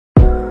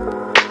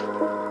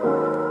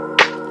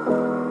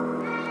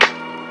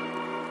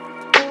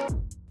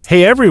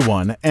Hey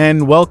everyone,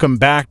 and welcome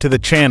back to the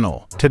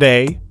channel.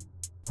 Today,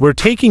 we're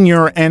taking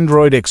your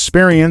Android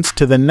experience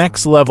to the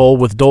next level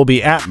with Dolby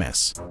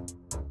Atmos.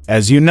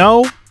 As you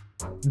know,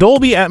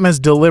 Dolby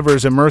Atmos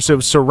delivers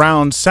immersive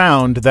surround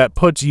sound that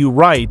puts you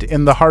right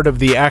in the heart of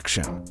the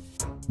action.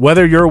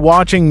 Whether you're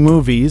watching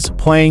movies,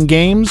 playing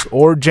games,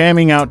 or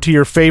jamming out to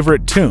your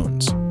favorite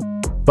tunes.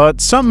 But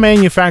some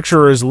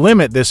manufacturers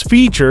limit this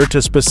feature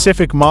to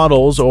specific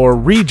models or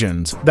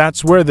regions.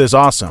 That's where this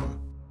awesome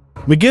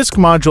Magisk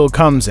module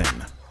comes in.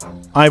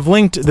 I've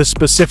linked the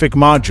specific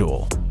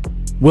module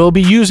we'll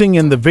be using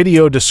in the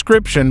video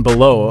description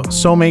below,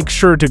 so make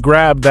sure to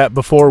grab that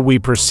before we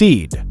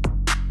proceed.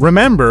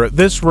 Remember,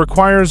 this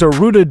requires a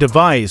rooted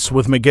device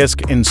with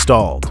Magisk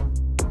installed.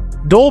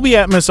 Dolby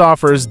Atmos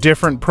offers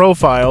different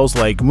profiles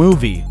like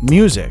movie,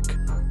 music,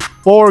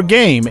 or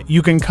game.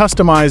 You can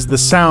customize the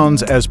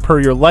sounds as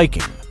per your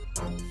liking.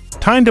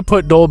 Time to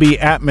put Dolby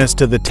Atmos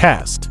to the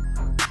test.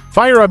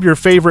 Fire up your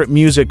favorite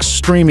music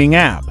streaming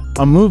app,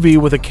 a movie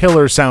with a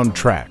killer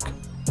soundtrack,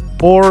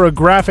 or a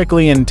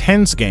graphically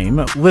intense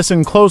game.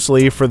 Listen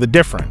closely for the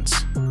difference.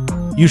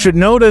 You should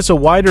notice a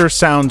wider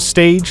sound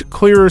stage,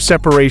 clearer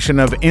separation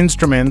of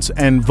instruments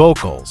and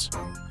vocals,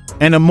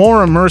 and a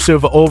more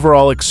immersive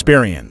overall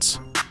experience.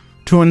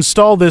 To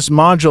install this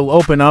module,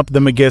 open up the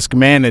Magisk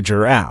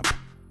Manager app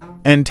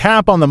and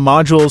tap on the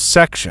Modules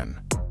section.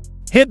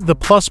 Hit the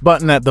plus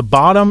button at the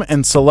bottom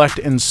and select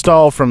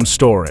Install from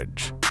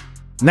Storage.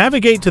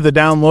 Navigate to the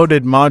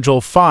downloaded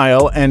module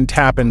file and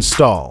tap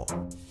Install.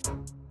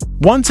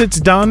 Once it's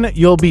done,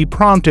 you'll be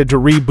prompted to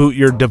reboot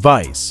your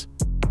device.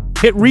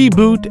 Hit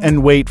Reboot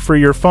and wait for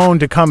your phone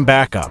to come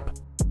back up.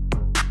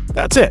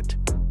 That's it.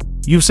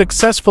 You've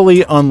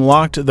successfully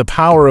unlocked the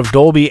power of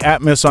Dolby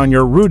Atmos on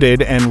your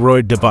rooted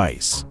Android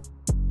device.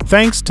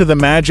 Thanks to the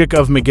magic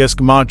of Magisk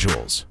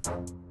modules,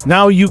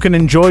 now you can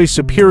enjoy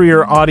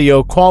superior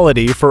audio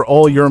quality for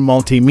all your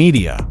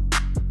multimedia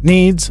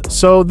needs.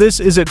 So this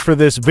is it for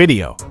this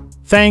video.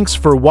 Thanks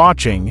for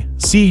watching.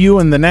 See you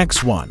in the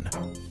next one.